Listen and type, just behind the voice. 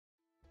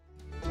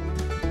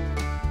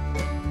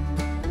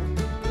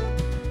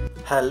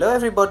Hello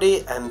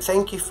everybody, and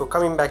thank you for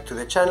coming back to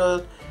the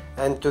channel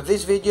and to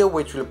this video,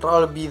 which will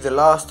probably be the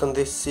last on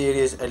this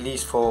series, at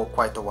least for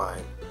quite a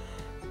while.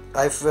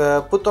 I've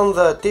put on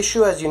the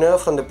tissue, as you know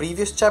from the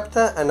previous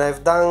chapter, and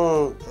I've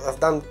done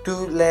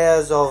 2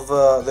 layers of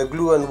the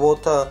glue and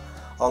water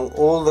on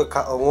all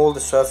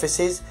the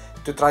surfaces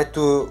to try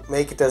to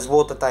make it as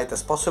watertight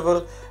as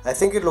possible. I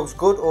think it looks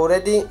good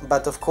already,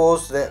 but of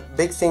course the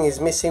big thing is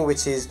missing,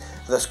 which is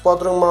the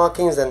squadron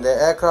markings and the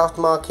aircraft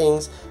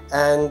markings,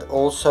 and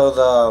also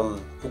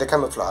the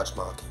camouflage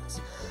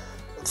markings.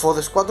 For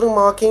the squadron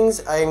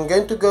markings, I am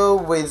going to go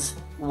with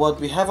what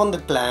we have on the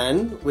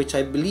plan, which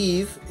I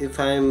believe, if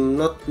I'm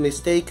not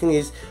mistaken,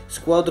 is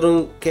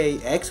Squadron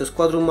KX, or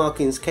Squadron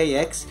Markings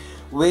KX,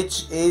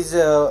 which is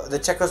the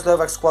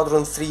Czechoslovak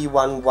Squadron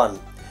 311.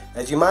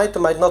 As you might or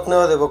might not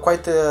know, there were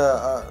quite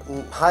a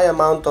high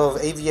amount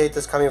of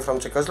aviators coming from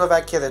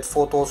Czechoslovakia that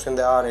fought also in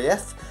the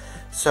RAF.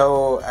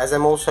 So, as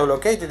I'm also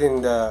located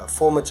in the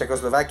former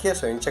Czechoslovakia,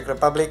 so in Czech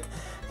Republic,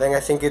 then I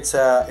think it's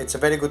a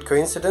very good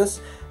coincidence,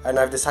 and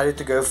I've decided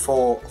to go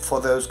for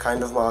those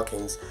kind of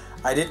markings.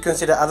 I did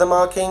consider other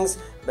markings,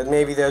 but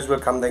maybe those will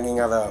come then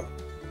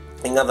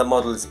in other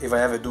models if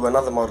I ever do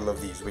another model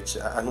of these, which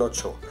I'm not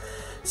sure.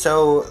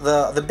 So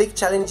the big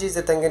challenges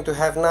that I'm going to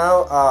have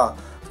now are,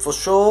 for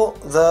sure,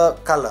 the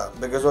color,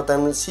 because what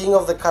I'm seeing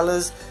of the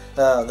colors,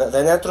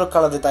 the natural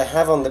color that I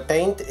have on the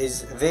paint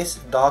is this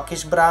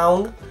darkish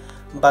brown,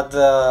 but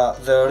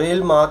the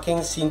real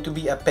markings seem to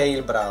be a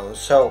pale brown.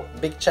 So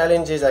big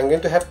challenge is I'm going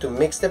to have to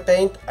mix the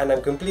paint, and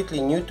I'm completely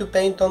new to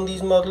paint on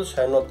these models,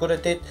 so I'm not good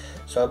at it.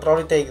 So I'll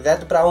probably take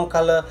that brown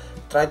color,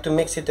 try to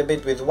mix it a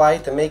bit with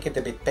white and make it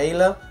a bit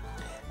paler,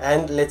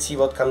 and let's see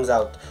what comes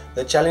out.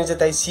 The challenge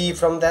that I see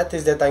from that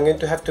is that I'm going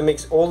to have to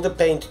mix all the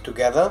paint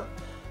together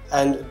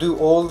and do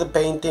all the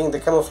painting, the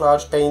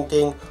camouflage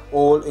painting,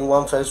 all in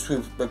one fell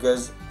swoop,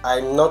 because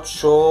I'm not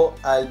sure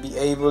I'll be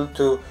able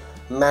to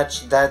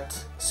match that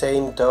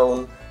same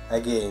tone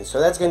again. So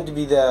that's going to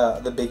be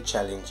the big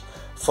challenge.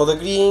 For the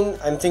green,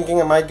 I'm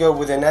thinking I might go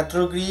with a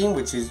natural green,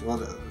 which is,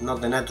 well,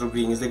 not the natural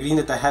green, it's the green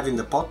that I have in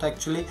the pot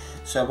actually,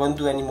 so I won't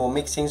do any more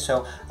mixing,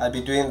 so I'll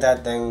be doing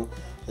that then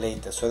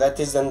later. So that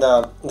is then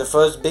the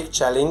first big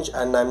challenge,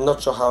 and I'm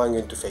not sure how I'm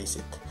going to face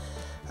it.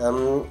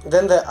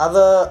 Then the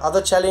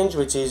other challenge,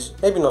 which is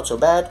maybe not so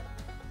bad,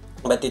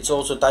 but it's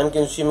also time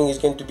consuming, is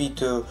going to be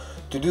to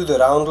do the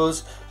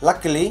roundels.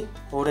 Luckily,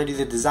 already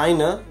the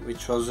designer,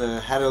 which was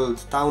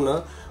Harold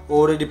Towner,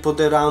 already put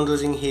the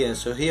roundels in here.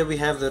 So here we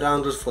have the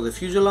roundels for the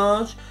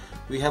fuselage.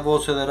 We have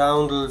also the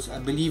roundels, I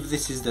believe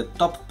this is the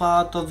top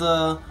part of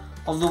the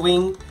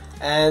wing,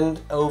 and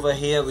over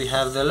here we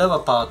have the lower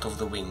part of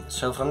the wing.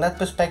 So from that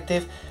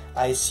perspective,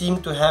 I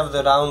seem to have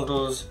the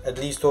roundels at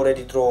least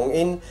already drawn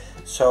in,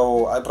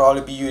 so I'll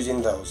probably be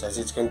using those, as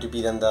it's going to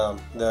be then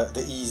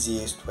the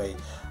easiest way.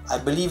 I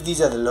believe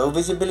these are the low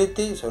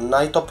visibility, so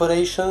night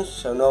operations,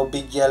 so no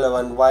big yellow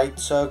and white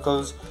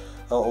circles,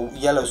 or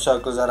yellow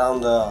circles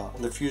around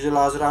the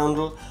fuselage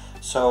roundel.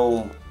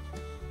 So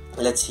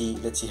let's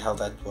see how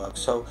that works.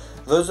 So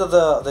those are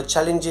the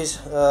challenges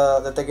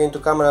that are going to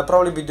come, and I'll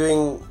probably be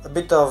doing a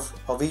bit of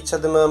each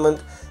at the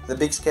moment. The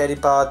big scary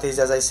part is,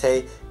 as I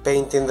say,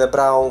 painting the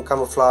brown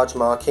camouflage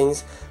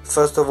markings.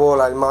 First of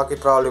all, I'll mark it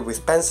probably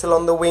with pencil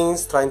on the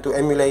wings, trying to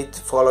emulate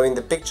following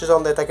the pictures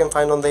on that I can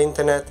find on the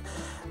internet.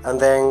 And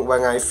then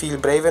when I feel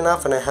brave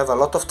enough and I have a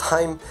lot of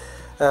time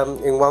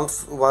in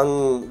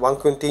one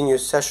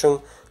continuous session,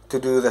 to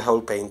do the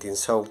whole painting.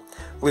 So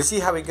we'll see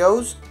how it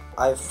goes.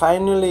 I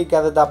finally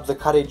gathered up the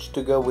courage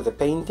to go with the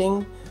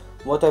painting.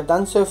 What I've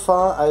done so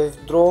far,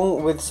 I've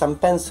drawn with some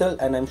pencil,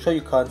 and I'm sure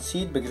you can't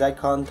see it because I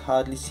can't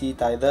hardly see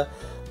it either,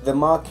 the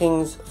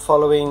markings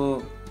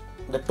following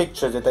the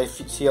pictures that I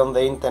see on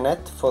the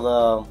internet for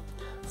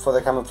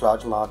the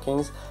camouflage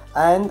markings.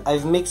 And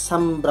I've mixed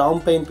some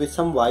brown paint with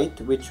some white,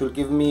 which will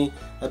give me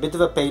a bit of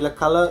a paler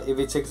color. If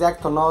it's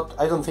exact or not,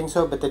 I don't think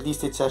so, but at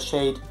least it's a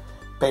shade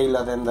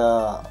paler than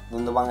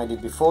the one I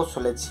did before. So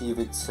let's see if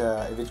it's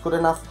good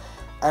enough,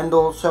 and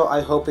also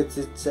I hope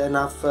it's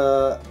enough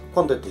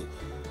quantity.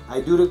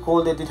 I do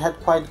recall that it had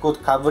quite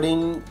good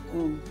covering,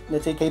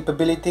 let's say,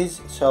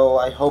 capabilities, so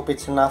I hope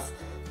it's enough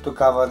to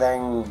cover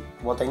then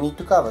what I need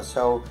to cover.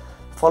 So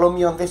follow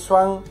me on this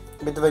one,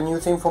 a bit of a new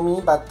thing for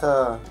me, but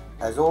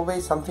as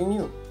always, something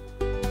new.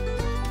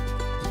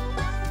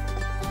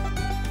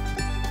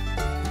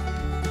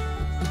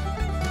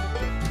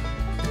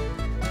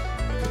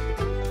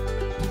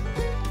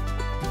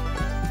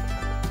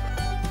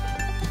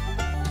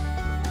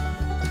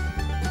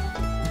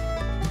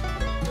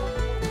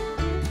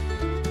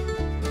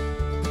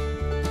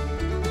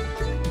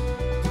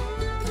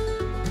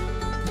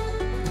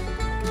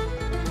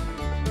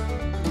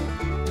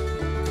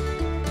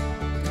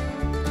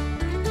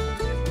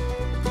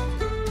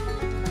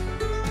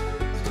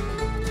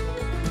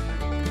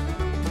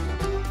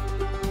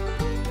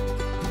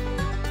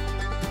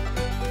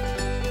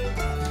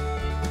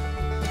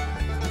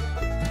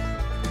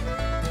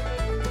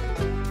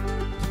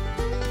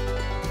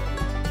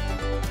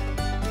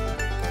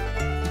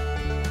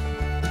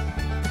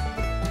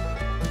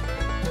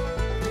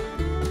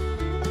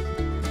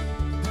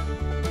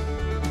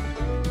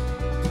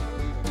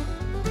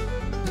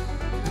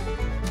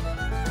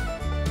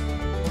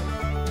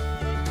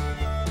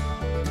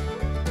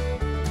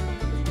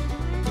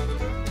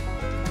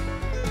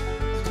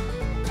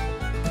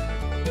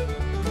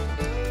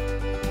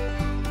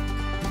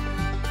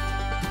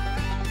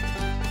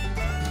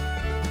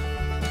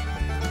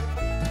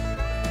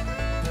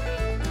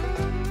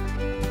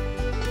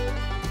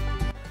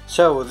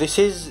 So this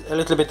is a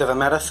little bit of a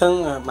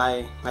marathon.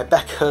 My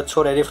back hurts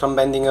already from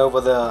bending over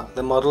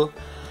the model.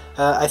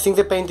 I think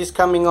the paint is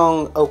coming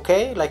on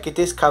okay, like it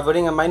is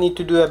covering. I might need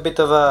to do a bit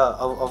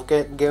of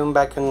going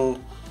back and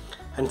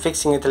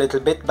fixing it a little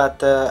bit,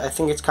 but I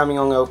think it's coming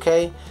on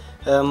okay.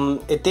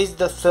 It is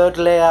the third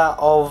layer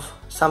of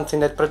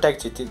something that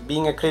protects it. It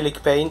being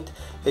acrylic paint,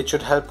 it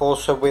should help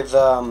also with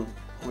the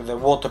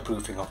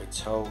waterproofing of it.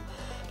 So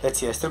let's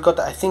see, I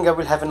think I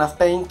will have enough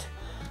paint.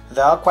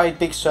 There are quite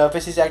big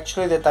surfaces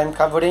actually that I'm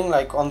covering,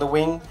 like on the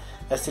wing.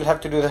 I still have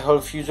to do the whole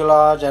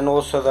fuselage and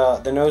also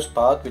the nose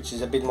part, which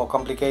is a bit more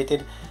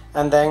complicated.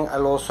 And then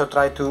I'll also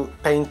try to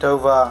paint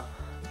over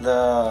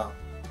the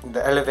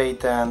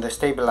elevator and the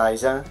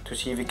stabilizer to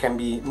see if it can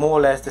be more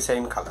or less the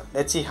same color.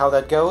 Let's see how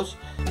that goes.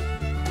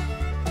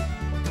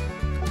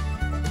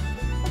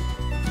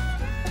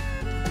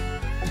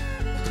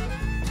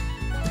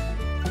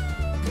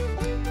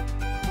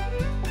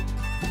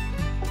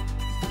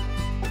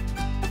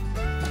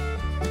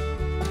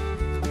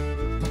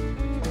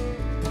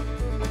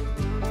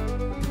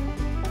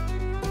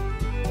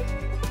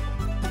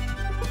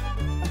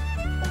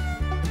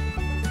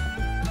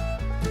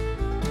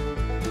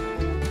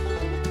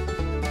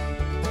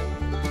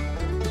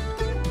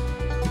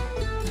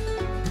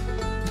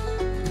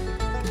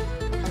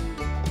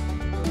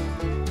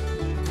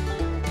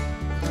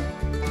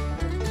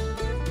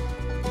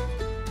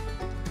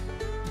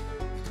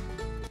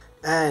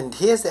 And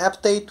here's the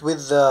update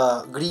with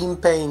the green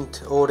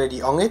paint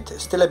already on it.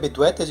 Still a bit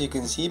wet, as you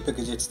can see,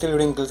 because it still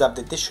wrinkles up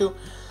the tissue.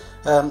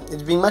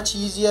 It's been much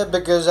easier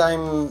because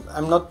I'm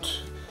not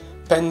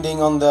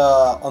pending on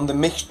the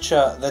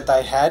mixture that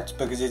I had,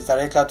 because it's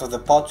directly out of the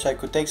pot, so I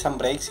could take some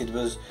breaks. It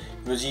was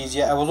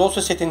easier. I was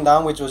also sitting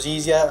down, which was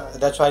easier.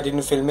 That's why I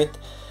didn't film it.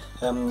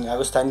 I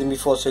was standing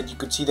before, so you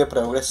could see the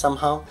progress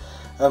somehow.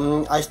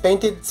 I've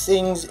painted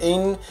things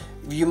in.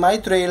 You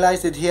might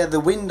realize that here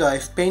the window,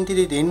 I've painted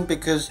it in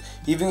because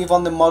even if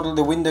on the model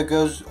the window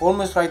goes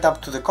almost right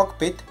up to the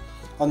cockpit,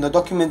 on the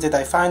documents that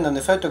I find on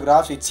the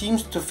photographs, it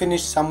seems to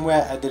finish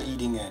somewhere at the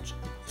leading edge.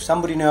 If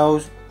somebody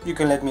knows, you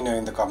can let me know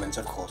in the comments,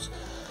 of course.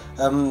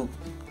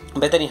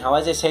 But anyhow,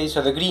 as I say,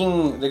 so the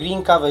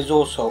green cover is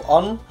also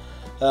on.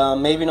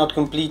 Maybe not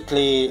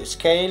completely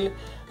scale,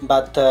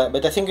 but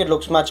I think it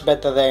looks much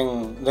better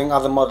than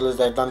other models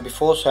that I've done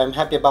before, so I'm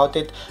happy about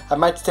it. I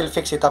might still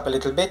fix it up a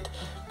little bit,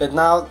 but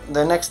now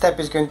the next step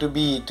is going to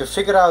be to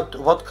figure out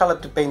what color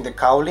to paint the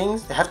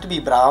cowlings. They have to be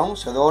brown,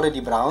 so they're already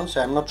brown,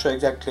 so I'm not sure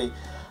exactly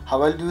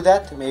how I'll do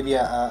that. Maybe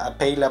a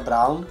paler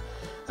brown.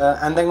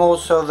 And then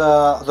also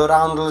the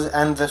roundels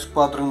and the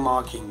squadron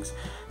markings.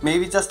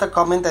 Maybe just a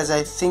comment, as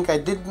I think I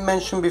did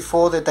mention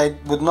before that I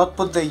would not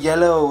put the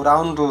yellow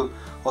roundel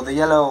or the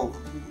yellow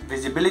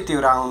visibility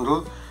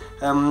roundel.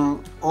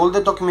 All the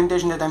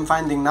documentation that I'm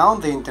finding now on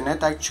the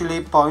internet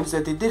actually points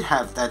that it did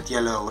have that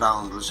yellow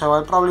roundel, so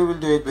I probably will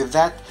do it with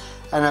that,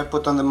 and I'll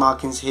put on the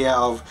markings here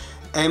of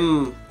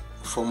M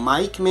for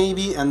Mike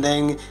maybe, and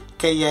then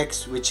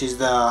KX, which is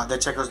the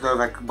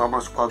Czechoslovak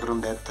bomber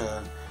squadron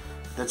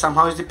that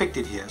somehow is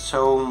depicted here.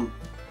 So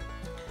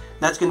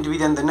that's going to be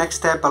then the next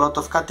step, a lot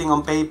of cutting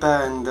on paper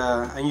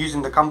and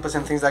using the compass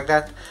and things like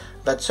that.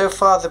 But so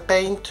far the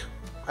paint,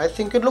 I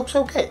think it looks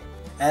okay.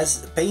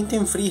 As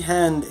painting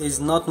freehand is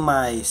not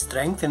my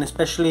strength, and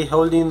especially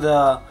holding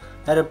the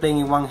aeroplane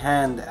in one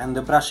hand and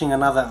the brushing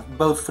another,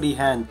 both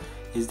freehand,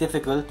 is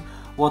difficult.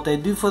 What I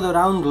do for the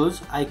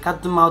roundels, I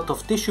cut them out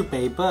of tissue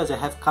paper, as I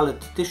have colored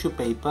tissue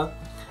paper,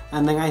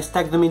 and then I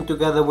stack them in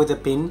together with a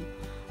pin.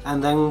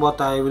 And then what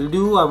I will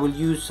do, I will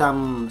use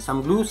some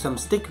glue, some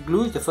stick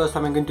glue. It's the first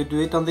time I'm going to do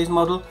it on this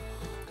model,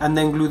 and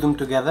then glue them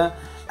together.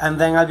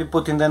 And then I'll be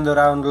putting then the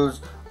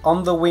roundels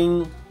on the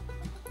wing,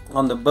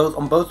 on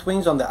both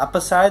wings, on the upper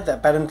side.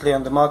 Apparently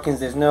on the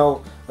markings there's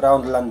no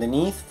roundel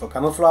underneath, for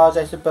camouflage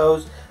I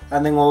suppose,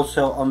 and then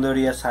also on the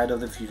rear side of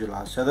the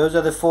fuselage. So those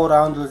are the 4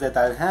 roundels that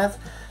I'll have.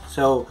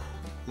 So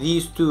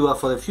these 2 are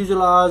for the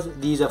fuselage,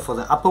 these are for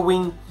the upper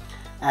wing,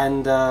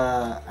 and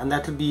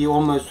that will be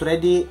almost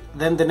ready.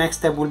 Then the next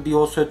step will be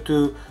also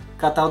to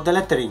cut out the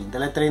lettering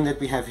that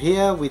we have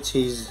here, which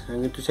is, I'm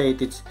going to say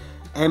it's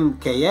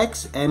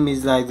MKX. M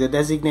is like the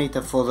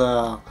designator for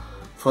the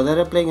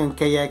airplane, and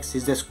KX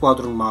is the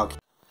squadron mark.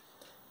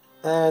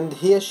 And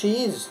here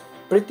she is,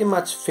 pretty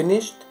much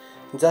finished.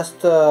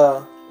 Just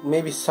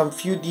maybe some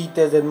few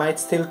details that might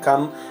still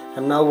come.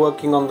 I'm now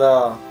working on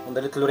the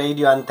little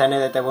radio antenna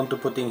that I want to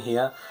put in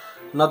here.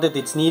 Not that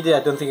it's needed, I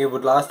don't think it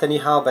would last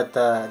anyhow, but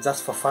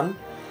just for fun.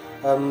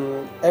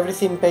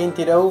 Everything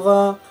painted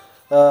over.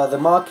 The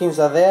markings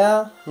are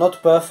there,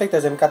 not perfect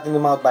as I'm cutting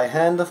them out by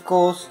hand, of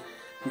course.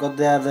 Got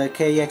there the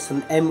KX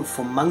and M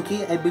for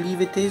monkey, I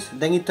believe it is.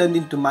 Then it turned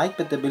into Mike,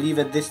 but I believe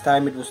at this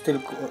time it was still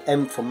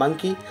M for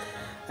monkey.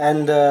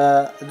 And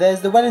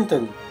there's the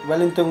Wellington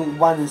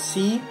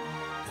 1C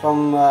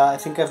from, I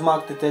think I've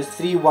marked it as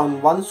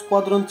 311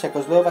 Squadron,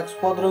 Czechoslovak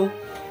Squadron.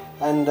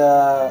 And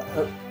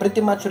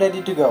pretty much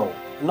ready to go.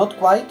 Not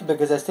quite,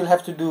 because I still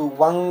have to do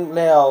 1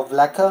 layer of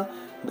lacquer,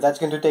 but that's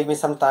going to take me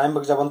some time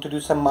because I want to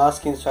do some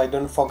masking so I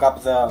don't fog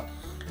up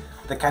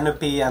the the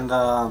canopy and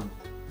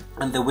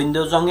the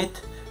windows on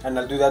it, and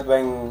I'll do that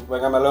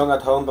when I'm alone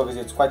at home because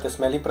it's quite a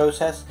smelly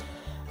process.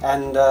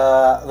 And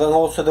then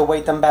also the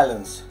weight and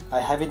balance. I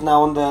have it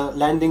now on the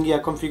landing gear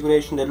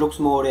configuration that looks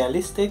more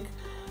realistic,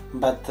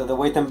 but the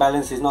weight and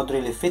balance is not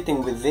really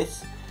fitting with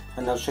this,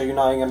 and I'll show you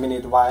now in a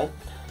minute why.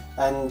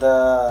 And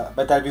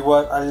but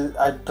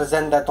I'll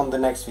present that on the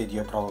next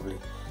video probably.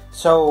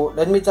 So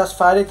let me just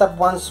fire it up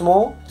once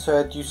more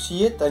so that you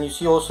see it, and you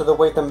see also the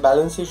weight and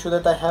balance issue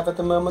that I have at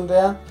the moment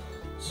there.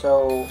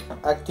 So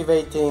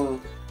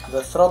activating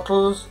the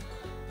throttles,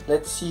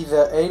 let's see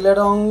the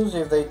ailerons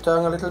if they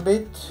turn a little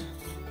bit.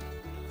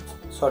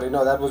 Sorry,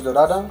 no, that was the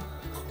rudder.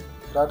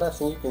 I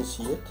think you can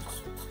see it.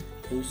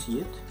 Can you see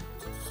it?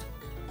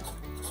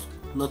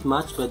 Not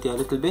much, but yeah, a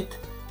little bit.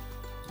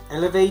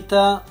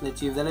 Elevator, let's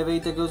see if the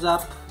elevator goes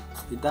up.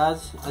 It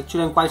does.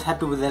 Actually, I'm quite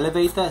happy with the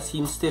elevator. It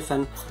seems stiff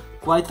and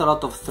quite a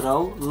lot of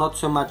throw, not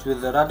so much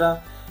with the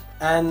rudder.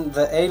 And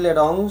the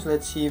ailerons,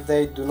 let's see if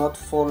they do not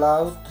fall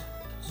out.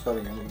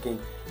 Sorry, I'm again.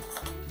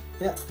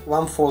 Yeah,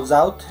 one falls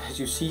out, as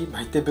you see.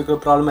 My typical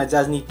problem, I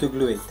just need to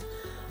glue it.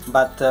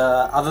 But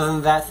other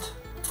than that,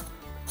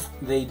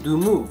 they do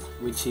move,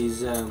 which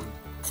is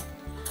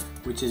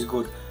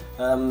good.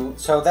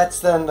 So that's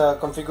then the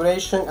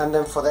configuration, and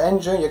then for the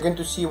engine, you're going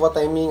to see what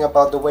I mean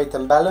about the weight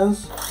and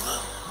balance.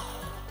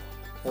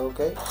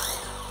 Okay.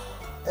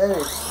 There it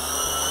is.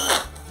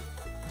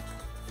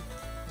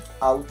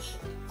 Ouch.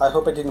 I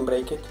hope I didn't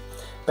break it.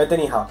 But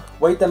anyhow,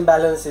 weight and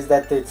balance is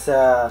that it's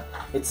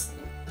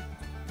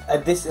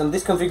on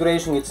this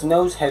configuration it's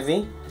nose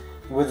heavy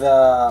with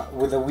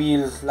the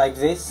wheels like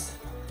this,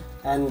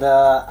 and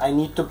I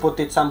need to put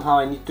it somehow.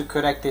 I need to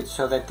correct it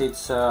so that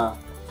it's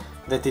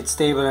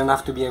stable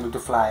enough to be able to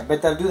fly.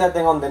 But I'll do that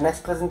then on the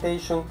next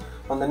presentation,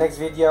 on the next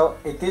video.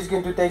 It is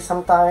going to take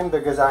some time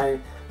because I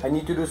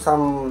need to do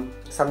some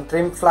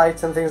trim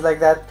flights and things like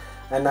that,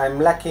 and I'm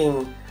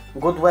lacking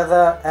good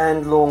weather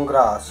and long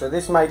grass, so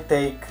this might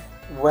take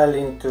well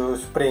into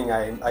spring,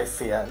 I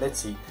fear. Let's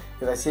see.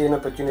 If I see an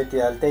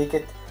opportunity, I'll take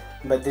it,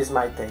 but this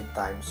might take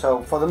time.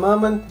 So for the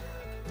moment,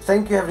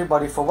 thank you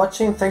everybody for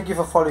watching. Thank you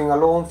for following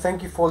along.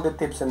 Thank you for all the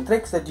tips and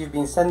tricks that you've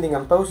been sending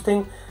and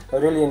posting. I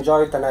really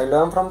enjoy it and I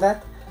learn from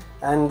that.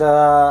 And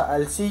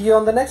I'll see you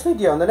on the next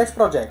video, on the next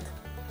project.